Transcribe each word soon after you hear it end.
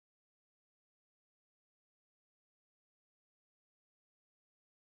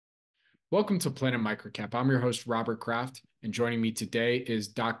Welcome to Planet MicroCap. I'm your host, Robert Kraft, and joining me today is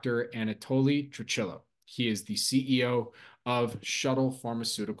Dr. Anatoly Dritschilo. He is the CEO of Shuttle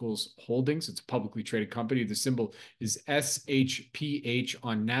Pharmaceuticals Holdings. It's a publicly traded company. The symbol is SHPH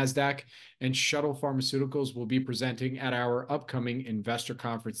on NASDAQ, and Shuttle Pharmaceuticals will be presenting at our upcoming investor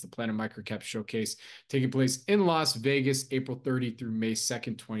conference, the Planet MicroCap Showcase, taking place in Las Vegas, April 30 through May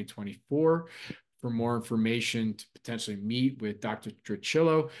 2nd, 2024. For more information to potentially meet with Dr.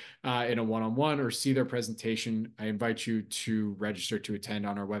 Dritschilo in a one-on-one or see their presentation, I invite you to register to attend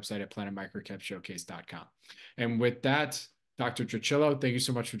on our website at planetmicrocapshowcase.com. And with that, Dr. Dritschilo, thank you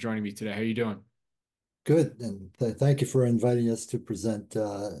so much for joining me today. How are you doing? Good, and thank you for inviting us to present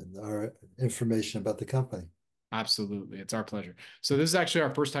our information about the company. Absolutely. It's our pleasure. So this is actually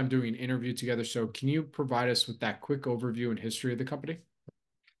our first time doing an interview together. So can you provide us with that quick overview and history of the company?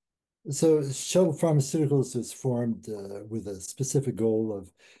 So, Shuttle Pharmaceuticals was formed with a specific goal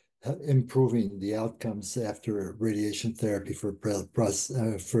of improving the outcomes after radiation therapy for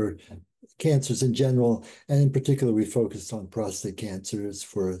cancers in general, and in particular, we focused on prostate cancers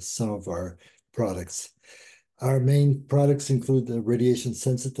for some of our products. Our main products include the radiation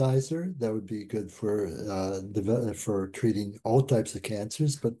sensitizer that would be good for treating all types of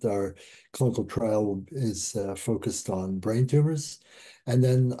cancers, but our clinical trial is focused on brain tumors. And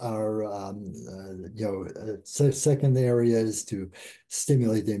then our second area is to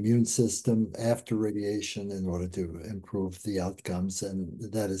stimulate the immune system after radiation in order to improve the outcomes, and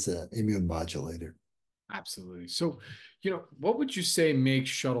that is an immune modulator. Absolutely. So, what would you say makes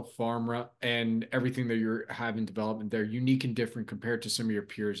Shuttle Pharma and everything that you're having development there unique and different compared to some of your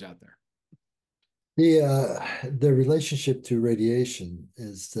peers out there? The relationship to radiation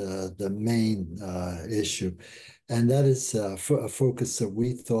is the main issue, and that is a focus that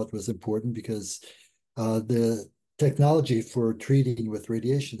we thought was important because the technology for treating with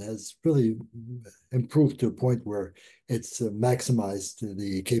radiation has really improved to a point where it's maximized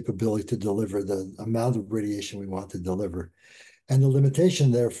the capability to deliver the amount of radiation we want to deliver. And the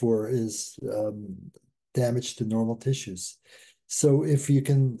limitation, therefore, is damage to normal tissues. So if you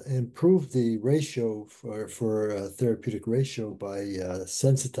can improve the ratio for a therapeutic ratio by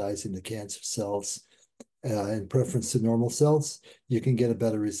sensitizing the cancer cells in preference to normal cells, you can get a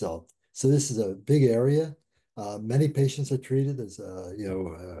better result. So this is a big area. Many patients are treated. There's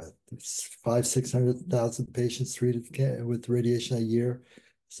 600,000 patients treated with radiation a year.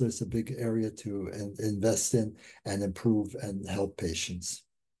 So it's a big area to invest in and improve and help patients.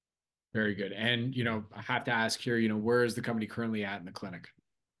 Very good. And, I have to ask here, where is the company currently at in the clinic?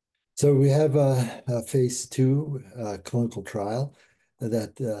 So we have a phase two clinical trial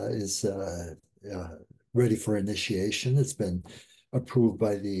that is ready for initiation. It's been approved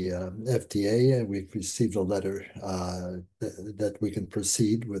by the FDA, and we've received a letter that we can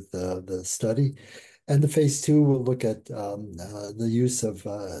proceed with the study. And the phase two will look at the use of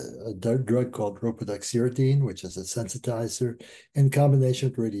a drug called ropidoxyridine, which is a sensitizer, in combination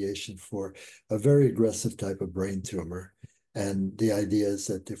with radiation for a very aggressive type of brain tumor. And the idea is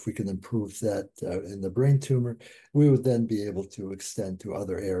that if we can improve that in the brain tumor, we would then be able to extend to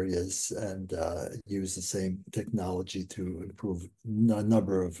other areas and use the same technology to improve a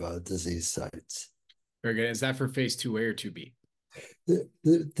number of disease sites. Very good. Is that for phase 2A or 2B?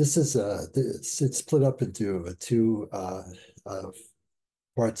 This is it's split up into two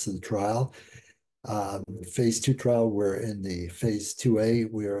parts of the trial. Phase two trial, we're in the phase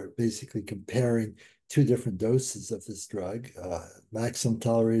 2A, we're basically comparing two different doses of this drug, maximum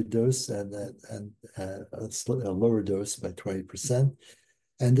tolerated dose and a lower dose by 20%.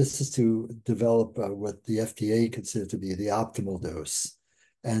 And this is to develop what the FDA considers to be the optimal dose.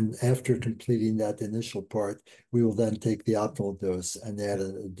 And after completing that initial part, we will then take the optimal dose and add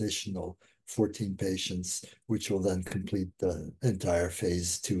an additional 14 patients, which will then complete the entire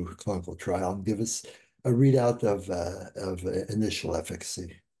phase two clinical trial and give us a readout of initial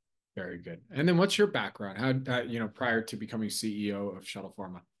efficacy. Very good. And then what's your background? How, prior to becoming CEO of Shuttle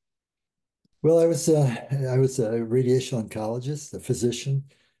Pharma? Well, I was a radiation oncologist, a physician,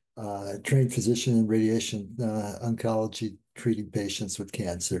 trained physician in radiation oncology, treating patients with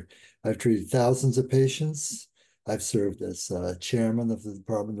cancer. I've treated thousands of patients. I've served as chairman of the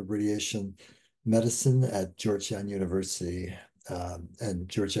Department of Radiation Medicine at Georgetown University and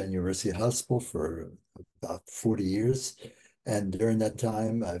Georgetown University Hospital for about 40 years. And during that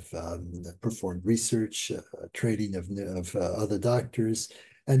time, I've performed research, training of other doctors,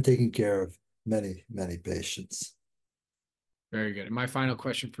 and taken care of many, many patients. Very good. And my final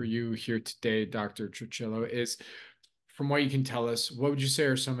question for you here today, Dr. Dritschilo, is from what you can tell us, what would you say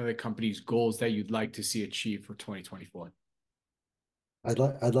are some of the company's goals that you'd like to see achieved for 2024?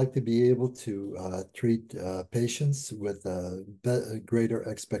 I'd like to be able to treat patients with a greater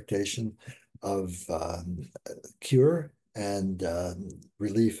expectation of cure and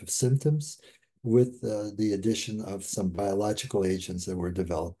relief of symptoms with the addition of some biological agents that we're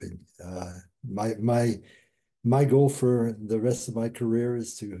developing. My goal for the rest of my career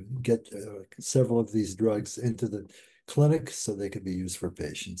is to get several of these drugs into the clinic so they could be used for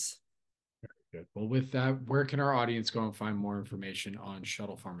patients. Good. Well, with that, where can our audience go and find more information on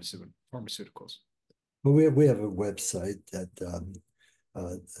Shuttle Pharmaceuticals? But we have a website at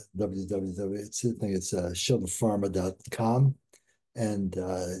www. I think it's shuttlepharma.com, and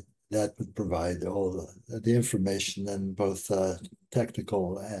that would provide all the information and both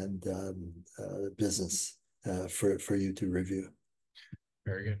technical and business for you to review.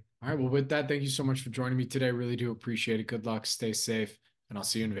 Very good. All right. Well, with that, thank you so much for joining me today. Really do appreciate it. Good luck. Stay safe, and I'll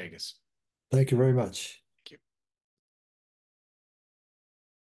see you in Vegas. Thank you very much.